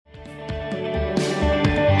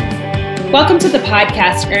Welcome to the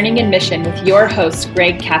podcast Earning Admission with your host,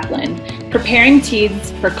 Greg Kaplan, preparing teens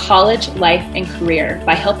for college, life, and career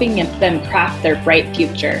by helping them craft their bright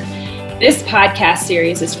future. This podcast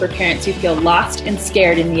series is for parents who feel lost and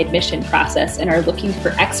scared in the admission process and are looking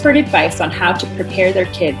for expert advice on how to prepare their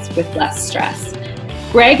kids with less stress.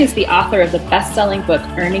 Greg is the author of the best-selling book,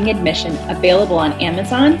 Earning Admission, available on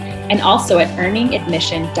Amazon and also at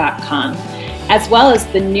earningadmission.com, as well as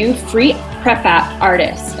the new free prep app,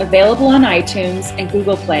 Artis, available on iTunes and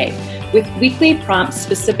Google Play, with weekly prompts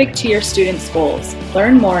specific to your students' goals.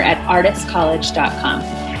 Learn more at artiscollege.com.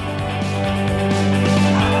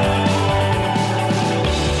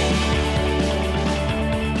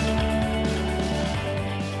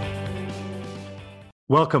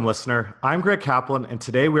 Welcome, listener. I'm Greg Kaplan, and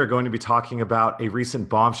today we are going to be talking about a recent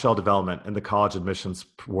bombshell development in the college admissions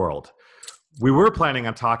world. We were planning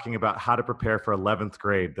on talking about how to prepare for 11th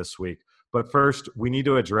grade this week, but first, we need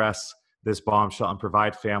to address this bombshell and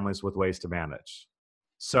provide families with ways to manage.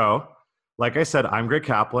 So, like I said, I'm Greg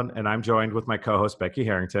Kaplan, and I'm joined with my co-host, Becky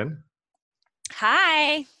Harrington.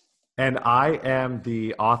 Hi. And I am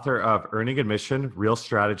the author of Earning Admission, Real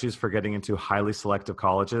Strategies for Getting into Highly Selective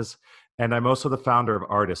Colleges. And I'm also the founder of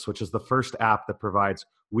Artis, which is the first app that provides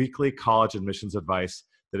weekly college admissions advice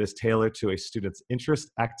that is tailored to a student's interests,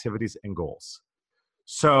 activities, and goals.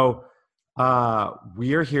 So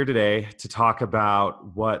we are here today to talk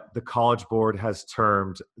about what the College Board has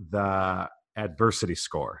termed the adversity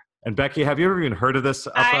score. And Becky, have you ever even heard of this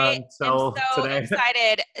up until today? I'm so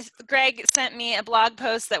excited. Greg sent me a blog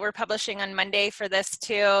post that we're publishing on Monday for this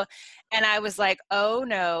too. And I was like, oh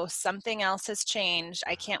no, something else has changed.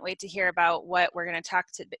 I can't wait to hear about what we're going to talk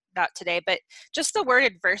about today. But just the word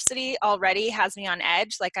adversity already has me on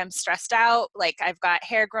edge. Like I'm stressed out. Like I've got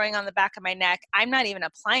hair growing on the back of my neck. I'm not even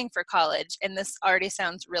applying for college. And this already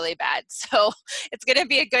sounds really bad. So it's going to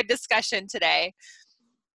be a good discussion today.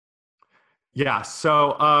 Yeah.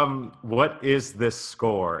 So what is this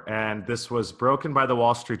score? And this was broken by the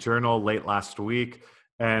Wall Street Journal late last week.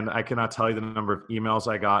 And I cannot tell you the number of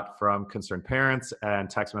emails I got from concerned parents and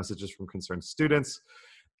text messages from concerned students.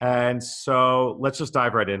 And so let's just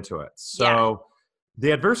dive right into it. So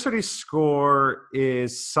The adversity score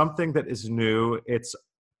is something that is new. It's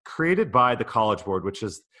created by the College Board, which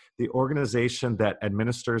is the organization that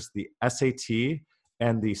administers the SAT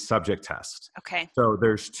and the subject test. Okay. So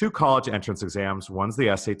there's two college entrance exams. One's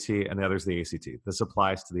the SAT and the other's the ACT. This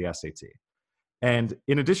applies to the SAT. And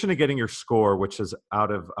in addition to getting your score, which is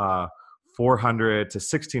out of 400 to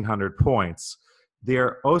 1,600 points,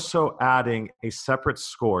 they're also adding a separate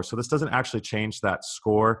score. So this doesn't actually change that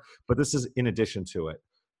score, but this is in addition to it.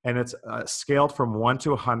 And it's scaled from 1 to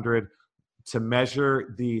 100 to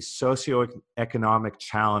measure the socioeconomic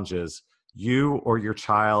challenges you or your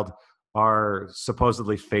child are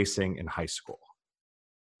supposedly facing in high school.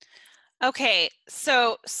 Okay,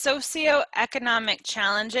 so socioeconomic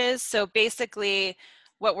challenges. So basically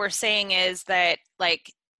what we're saying is that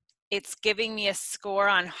like it's giving me a score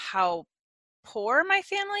on how poor my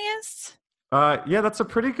family is? Yeah, that's a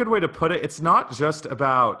pretty good way to put it. It's not just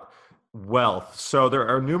about wealth. So there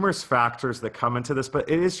are numerous factors that come into this, but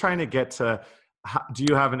it is trying to get to do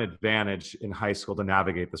you have an advantage in high school to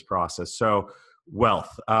navigate this process? So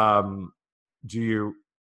wealth, the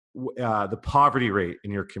poverty rate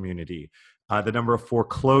in your community, the number of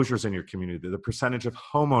foreclosures in your community, the percentage of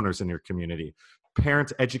homeowners in your community,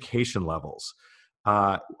 parents' education levels.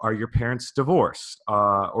 Are your parents divorced?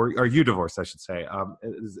 Or are you divorced, I should say?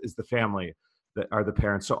 Is the family that are the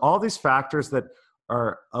parents? So all these factors that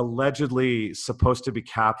are allegedly supposed to be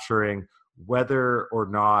capturing whether or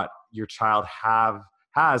not your child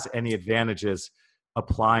has any advantages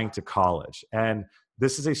applying to college. And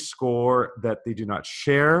this is a score that they do not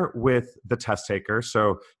share with the test taker.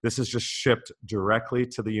 So this is just shipped directly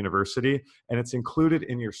to the university, and it's included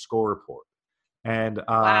in your score report. And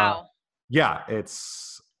wow. Yeah,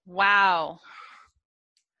 it's... Wow.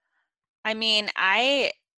 I mean,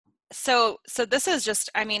 so this is just,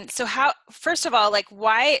 I mean, so how, first of all, like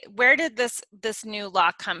where did this new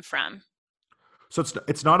law come from? So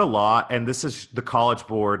it's not a law, and this is the College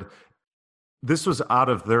Board. This was out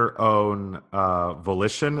of their own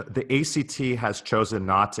volition. The ACT has chosen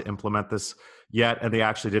not to implement this yet, and they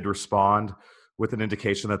actually did respond with an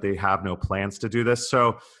indication that they have no plans to do this.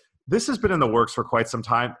 So this has been in the works for quite some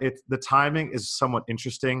time. The timing is somewhat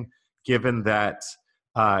interesting, given that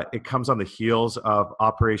it comes on the heels of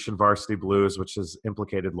Operation Varsity Blues, which has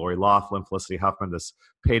implicated Lori Loughlin, Felicity Huffman, this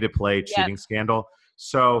pay-to-play cheating scandal.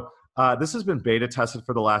 So this has been beta tested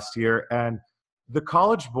for the last year, and the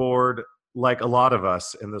College Board, like a lot of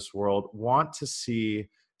us in this world, want to see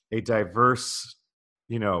a diverse,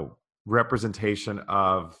 representation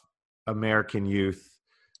of American youth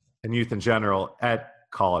and youth in general at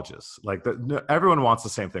colleges. Like everyone wants the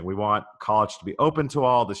same thing. We want college to be open to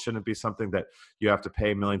all. This shouldn't be something that you have to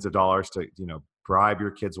pay millions of dollars to, bribe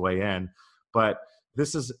your kids way in. But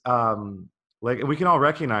this is like, we can all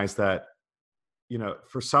recognize that,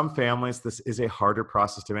 for some families, this is a harder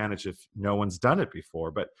process to manage if no one's done it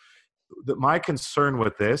before. But my concern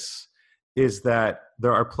with this is that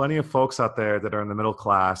there are plenty of folks out there that are in the middle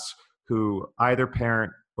class who either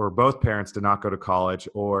parent or both parents did not go to college,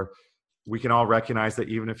 or we can all recognize that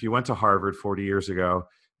even if you went to Harvard 40 years ago,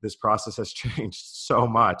 this process has changed so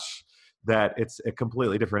much that it's a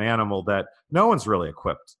completely different animal, that no one's really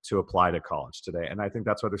equipped to apply to college today. And I think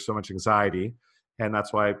that's why there's so much anxiety. And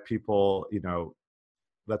that's why people,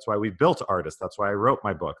 that's why we built Artist. That's why I wrote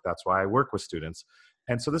my book. That's why I work with students.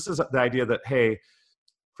 And so this is the idea that, hey,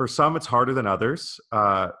 for some, it's harder than others.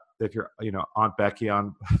 If you're, Aunt Becky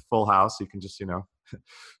on Full House, you can just,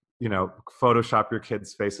 Photoshop your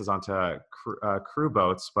kids' faces onto crew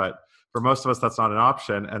boats. But for most of us, that's not an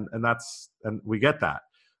option. And we get that.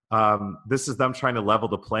 This is them trying to level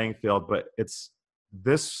the playing field, but it's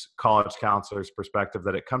this college counselor's perspective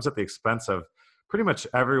that it comes at the expense of pretty much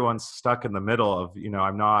everyone's stuck in the middle of,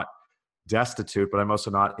 I'm not destitute, but I'm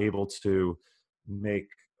also not able to make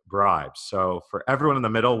bribes. So for everyone in the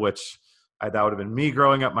middle, which that would have been me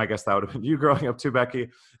growing up, I guess that would have been you growing up too, Becky,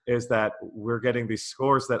 is that we're getting these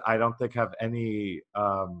scores that I don't think have any,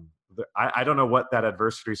 I don't know what that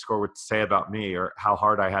adversity score would say about me or how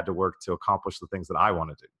hard I had to work to accomplish the things that I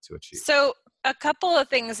wanted to achieve. So a couple of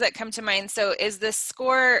things that come to mind. So is this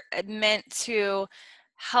score meant to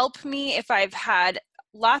help me if I've had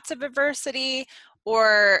lots of adversity,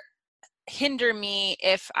 or hinder me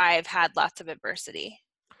if I've had lots of adversity?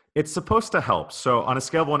 It's supposed to help. So on a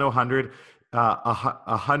scale of 1 to 100,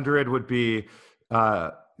 100 would be,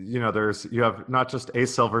 you have not just a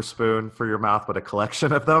silver spoon for your mouth, but a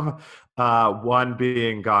collection of them. One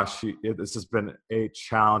being, gosh, this has been a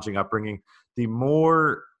challenging upbringing. The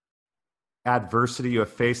more adversity you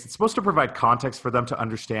have faced, it's supposed to provide context for them to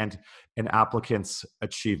understand an applicant's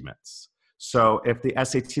achievements. So if the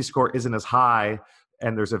SAT score isn't as high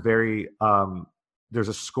and there's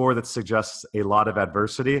a score that suggests a lot of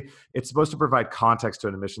adversity, it's supposed to provide context to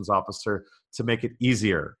an admissions officer to make it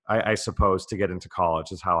easier, I suppose, to get into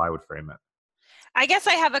college, is how I would frame it. I guess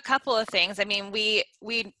I have a couple of things. I mean, we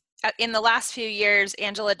in the last few years,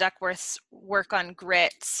 Angela Duckworth's work on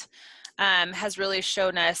grit has really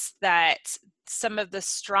shown us that some of the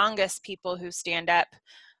strongest people who stand up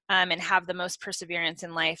and have the most perseverance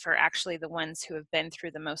in life are actually the ones who have been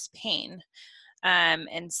through the most pain.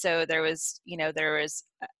 And so there was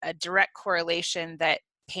a direct correlation that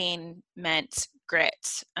pain meant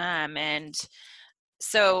grit. And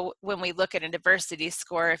so when we look at a diversity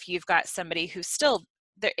score, if you've got somebody who's still,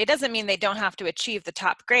 it doesn't mean they don't have to achieve the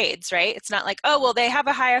top grades, right? It's not like, oh, well, they have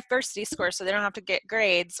a high diversity score, so they don't have to get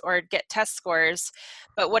grades or get test scores.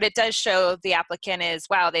 But what it does show the applicant is,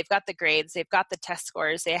 wow, they've got the grades, they've got the test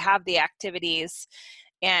scores, they have the activities,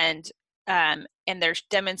 and they're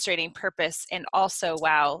demonstrating purpose, and also,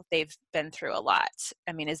 wow, they've been through a lot.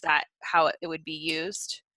 I mean, is that how it would be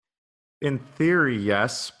used? In theory,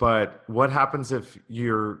 yes, but what happens if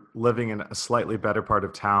you're living in a slightly better part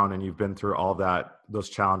of town and you've been through all those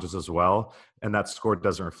challenges as well, and that score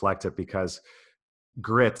doesn't reflect it? Because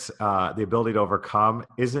grit, the ability to overcome,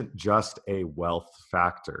 isn't just a wealth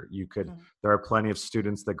factor. There are plenty of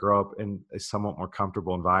students that grow up in a somewhat more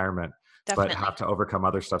comfortable environment, Definitely. But have to overcome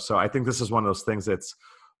other stuff. So I think this is one of those things that's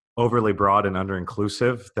overly broad and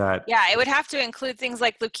under-inclusive. It would have to include things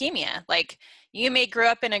like leukemia. Like, you may grow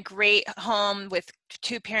up in a great home with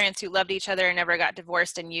two parents who loved each other and never got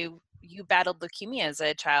divorced, and you battled leukemia as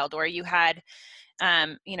a child, or you had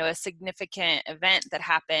a significant event that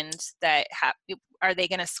happened that are they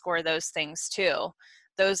going to score those things too?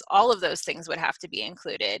 All of those things would have to be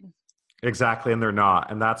included. Exactly, and they're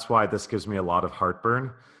not. And that's why this gives me a lot of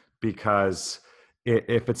heartburn, because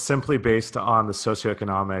if it's simply based on the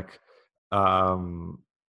socioeconomic,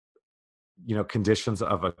 conditions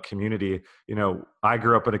of a community, I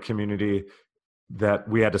grew up in a community that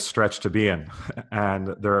we had to stretch to be in.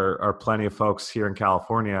 And there are plenty of folks here in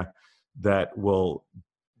California that will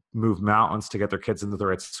move mountains to get their kids into the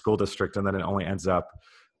right school district. And then it only ends up,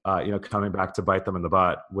 coming back to bite them in the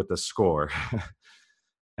butt with the score.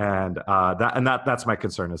 And that's my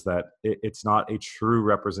concern, is that it's not a true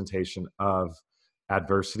representation of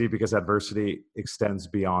adversity, because adversity extends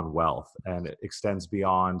beyond wealth, and it extends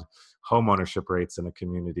beyond home ownership rates in a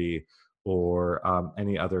community, or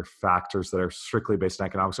any other factors that are strictly based on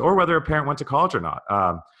economics, or whether a parent went to college or not.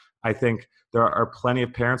 I think there are plenty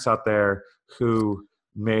of parents out there who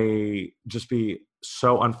may just be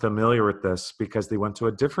so unfamiliar with this because they went to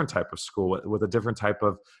a different type of school with a different type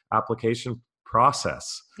of application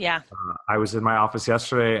process. Yeah. I was in my office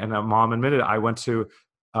yesterday, and a mom admitted I went to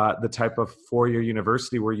the type of four-year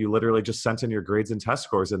university where you literally just sent in your grades and test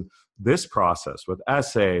scores. And this process with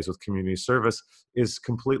essays, with community service is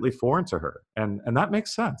completely foreign to her. And that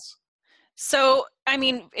makes sense. So, I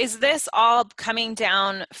mean, is this all coming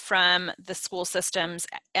down from the school systems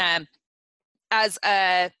as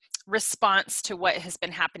a response to what has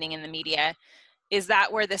been happening in the media? Is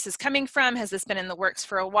that where this is coming from? Has this been in the works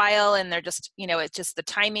for a while and they're just, it's just the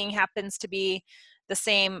timing happens to be the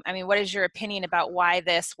same? I mean, what is your opinion about why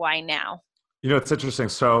this, why now? It's interesting.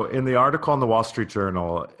 So in the article in the Wall Street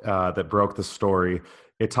Journal that broke the story,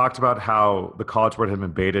 it talked about how the College Board had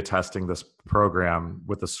been beta testing this program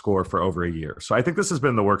with a score for over a year. So I think this has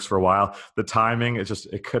been in the works for a while. The timing,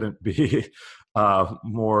 it couldn't be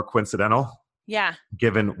more coincidental. Yeah.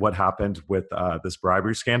 Given what happened with this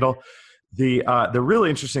bribery scandal. The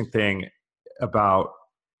really interesting thing about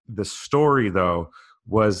the story, though,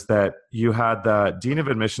 was that you had the Dean of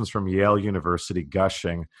Admissions from Yale University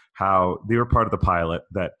gushing how they were part of the pilot,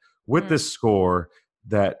 that with this score,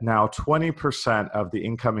 that now 20% of the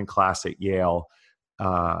incoming class at Yale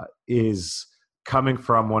is coming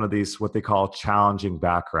from one of these, what they call challenging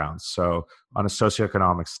backgrounds. So on a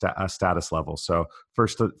socioeconomic status level. So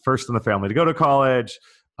first in the family to go to college,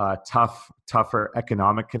 tougher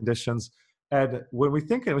economic conditions. And when we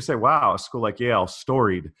think and we say, wow, a school like Yale,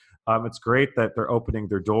 storied, it's great that they're opening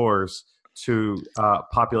their doors to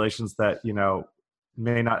populations that,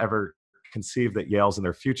 may not ever conceive that Yale's in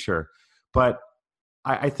their future. But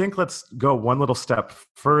I think let's go one little step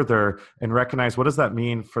further and recognize what does that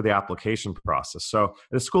mean for the application process. So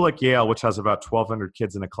at a school like Yale, which has about 1,200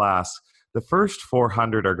 kids in a class, the first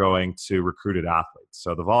 400 are going to recruited athletes.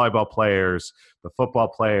 So the volleyball players, the football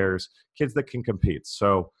players, kids that can compete.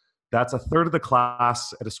 So that's a third of the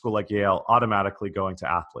class at a school like Yale automatically going to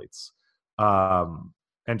athletes.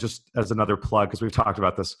 And just as another plug, because we've talked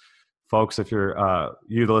about this, folks, if you're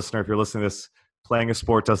you, the listener, if you're listening to this, playing a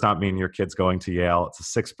sport does not mean your kid's going to Yale. It's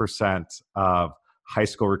a 6% of high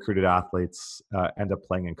school recruited athletes end up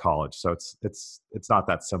playing in college. So it's not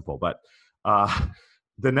that simple. But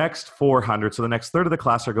the next 400, so the next third of the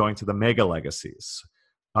class are going to the mega legacies,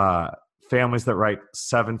 families that write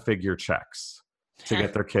 7-figure checks to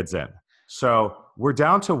get their kids in. So we're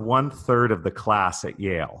down to 1/3 of the class at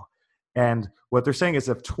Yale. And what they're saying is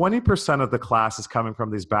if 20% of the class is coming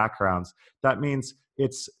from these backgrounds, that means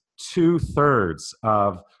it's 2/3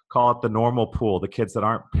 of, call it the normal pool, the kids that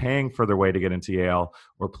aren't paying for their way to get into Yale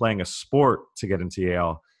or playing a sport to get into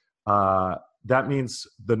Yale. That means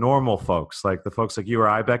the normal folks, like the folks like you or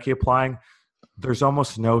I, Becky, applying, there's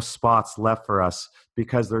almost no spots left for us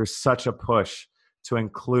because there's such a push to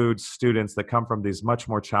include students that come from these much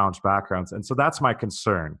more challenged backgrounds. And so that's my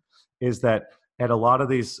concern, is that at a lot of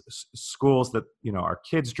these schools that, our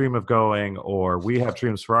kids dream of going, or we have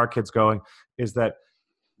dreams for our kids going, is that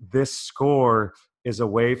this score is a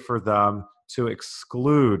way for them to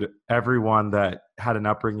exclude everyone that had an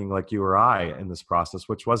upbringing like you or I in this process,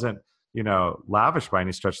 which wasn't, lavish by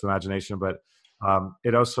any stretch of the imagination, but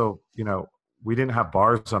it also, we didn't have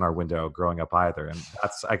bars on our window growing up either. And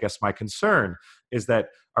that's, I guess, my concern is that,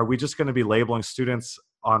 are we just going to be labeling students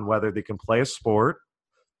on whether they can play a sport,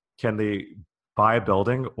 can they buy a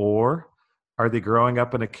building, or are they growing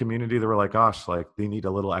up in a community that we're like, gosh, like they need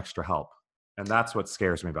a little extra help? And that's what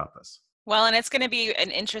scares me about this. Well, and it's going to be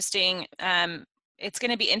an interesting,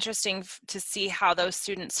 to see how those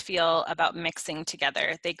students feel about mixing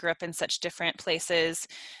together. They grew up in such different places.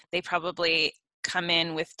 They probably come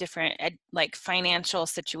in with different financial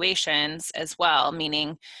situations as well,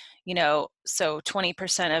 meaning, so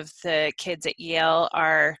 20% of the kids at Yale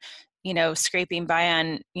are, scraping by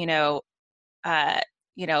on,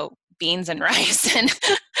 beans and rice and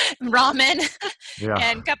ramen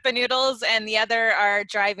and cup of noodles, and the other are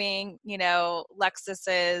driving,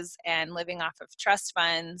 Lexuses and living off of trust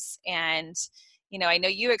funds. And, I know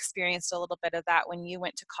you experienced a little bit of that when you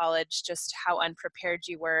went to college, just how unprepared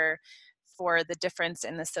you were for the difference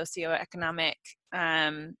in the socioeconomic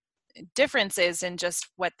differences in just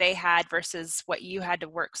what they had versus what you had to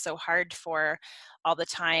work so hard for all the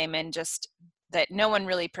time, and just that no one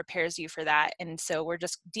really prepares you for that. And so we're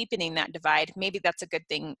just deepening that divide. Maybe that's a good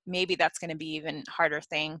thing. Maybe that's going to be even harder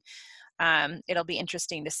thing. It'll be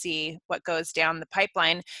interesting to see what goes down the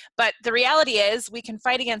pipeline. But the reality is we can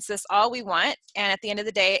fight against this all we want. And at the end of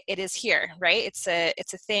the day, it is here, right? It's a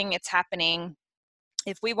thing. It's happening.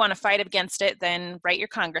 If we want to fight against it, then write your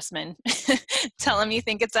congressman. Tell them you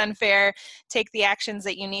think it's unfair. Take the actions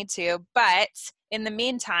that you need to. But in the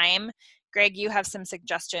meantime, Greg, you have some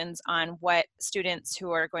suggestions on what students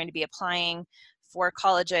who are going to be applying for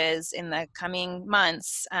colleges in the coming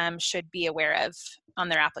months should be aware of on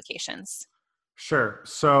their applications. Sure.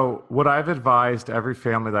 So what I've advised every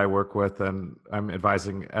family that I work with, and I'm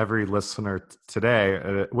advising every listener today,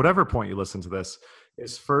 at whatever point you listen to this,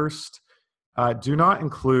 is first, do not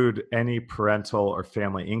include any parental or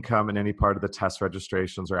family income in any part of the test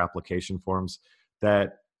registrations or application forms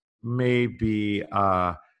that may be,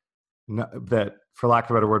 that, for lack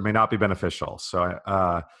of a better word, may not be beneficial. So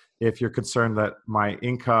if you're concerned that my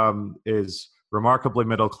income is remarkably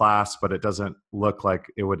middle class, but it doesn't look like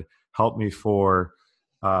it would help me for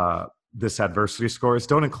this adversity scores,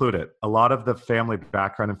 don't include it. A lot of the family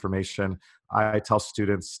background information I tell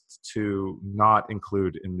students to not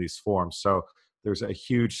include in these forms. So there's a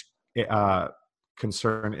huge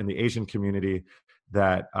concern in the Asian community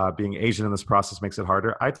that being Asian in this process makes it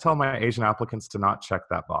harder. I tell my Asian applicants to not check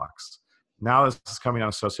that box. Now this is coming out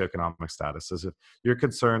of socioeconomic status. As if you're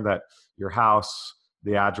concerned that your house,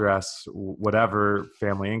 the address, whatever,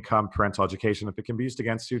 family income, parental education, if it can be used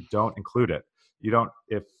against you, don't include it. You don't,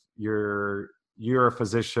 if you're a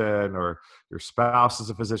physician or your spouse is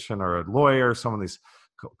a physician or a lawyer, some of these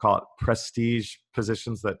call it prestige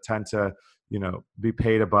positions that tend to, be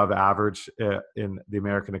paid above average in the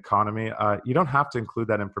American economy, you don't have to include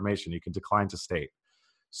that information. You can decline to state.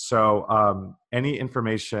 So any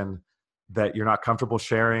information that you're not comfortable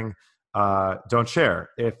sharing, don't share.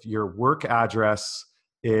 If your work address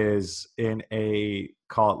is in a,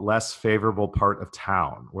 call it, less favorable part of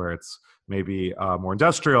town where it's maybe more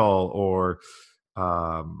industrial or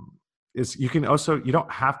you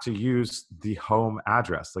don't have to use the home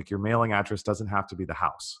address. Like your mailing address doesn't have to be the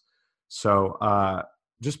house. So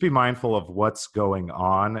just be mindful of what's going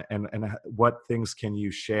on and what things can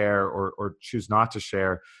you share or choose not to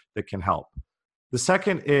share that can help. The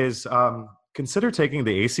second is consider taking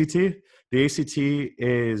the ACT. The ACT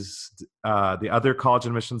is the other college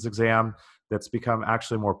admissions exam that's become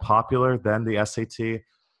actually more popular than the SAT.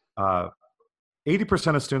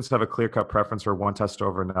 80% of students have a clear-cut preference for one test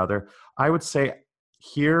over another. I would say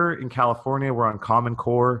here in California, we're on Common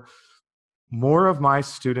Core. More of my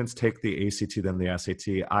students take the ACT than the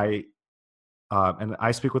SAT. And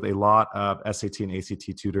I speak with a lot of SAT and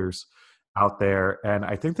ACT tutors out there, and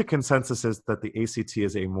I think the consensus is that the ACT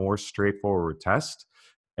is a more straightforward test.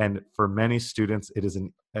 And for many students, it is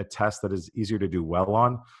a test that is easier to do well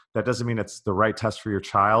on. That doesn't mean it's the right test for your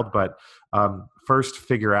child, but first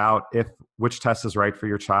figure out which test is right for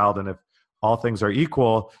your child. And if all things are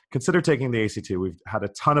equal, consider taking the ACT. We've had a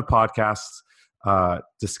ton of podcasts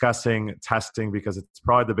discussing testing because it's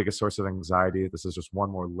probably the biggest source of anxiety. This is just one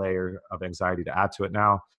more layer of anxiety to add to it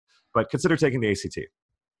now, but consider taking the ACT.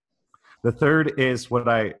 The third is what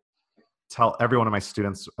I tell every one of my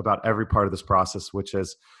students about every part of this process, which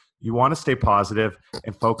is you want to stay positive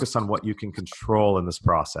and focus on what you can control in this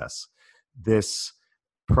process. This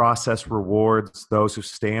process rewards those who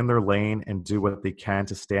stay in their lane and do what they can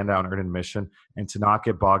to stand out and earn admission and to not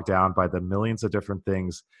get bogged down by the millions of different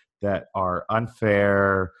things that are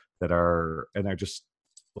unfair, that are just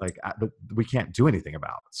like we can't do anything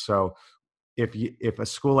about. So if a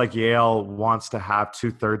school like Yale wants to have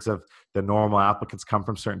 2/3 of the normal applicants come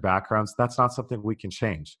from certain backgrounds, that's not something we can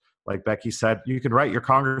change. Like Becky said, you can write your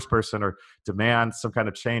congressperson or demand some kind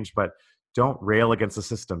of change, but don't rail against the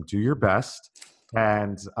system. Do your best,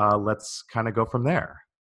 and let's kind of go from there.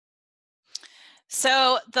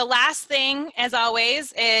 So the last thing, as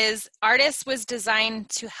always, is Artis was designed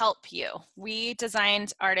to help you. We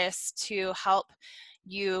designed Artis to help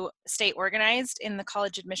you stay organized in the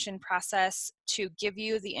college admission process, to give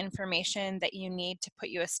you the information that you need to put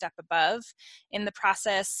you a step above in the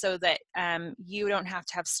process so that you don't have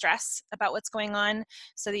to have stress about what's going on,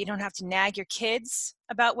 so that you don't have to nag your kids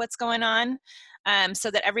about what's going on, so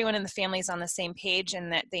that everyone in the family is on the same page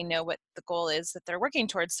and that they know what the goal is that they're working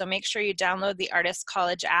towards. So make sure you download the Artis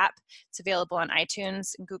College app. It's available on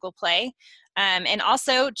iTunes and Google Play. And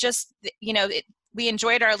also just, we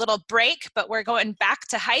enjoyed our little break, but we're going back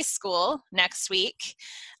to high school next week.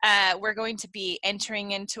 We're going to be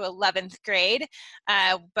entering into 11th grade,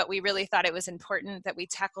 but we really thought it was important that we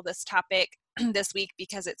tackle this topic this week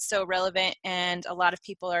because it's so relevant and a lot of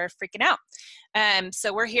people are freaking out.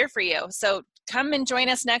 So we're here for you. So come and join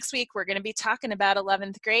us next week. We're going to be talking about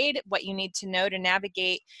 11th grade, what you need to know to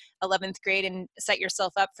navigate 11th grade and set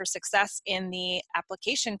yourself up for success in the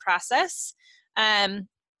application process.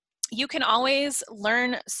 You can always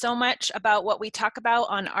learn so much about what we talk about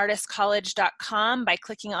on artistcollege.com by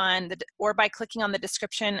clicking on the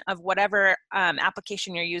description of whatever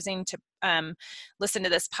application you're using to listen to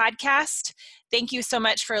this podcast. Thank you so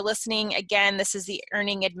much for listening. Again, this is the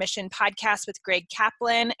Earning Admission Podcast with Greg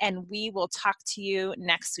Kaplan, and we will talk to you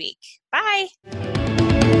next week. Bye.